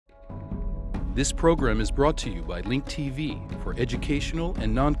This program is brought to you by Link TV for educational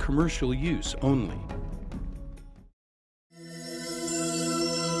and non-commercial use only.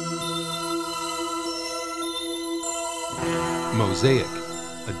 Mosaic,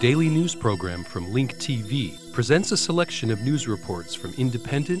 a daily news program from Link TV, presents a selection of news reports from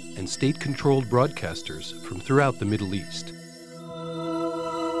independent and state-controlled broadcasters from throughout the Middle East.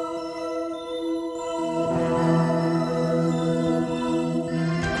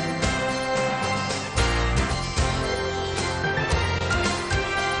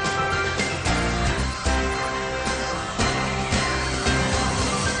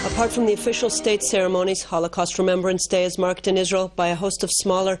 Apart from the official state ceremonies, Holocaust Remembrance Day is marked in Israel by a host of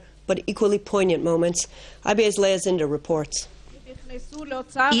smaller but equally poignant moments. IBA's Leah Zinder reports.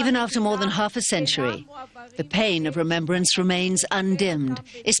 Even after more than half a century, the pain of remembrance remains undimmed,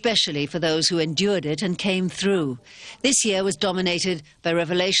 especially for those who endured it and came through. This year was dominated by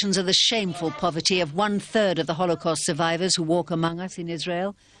revelations of the shameful poverty of 1/3 of the Holocaust survivors who walk among us in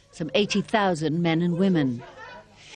Israel, some 80,000 men and women.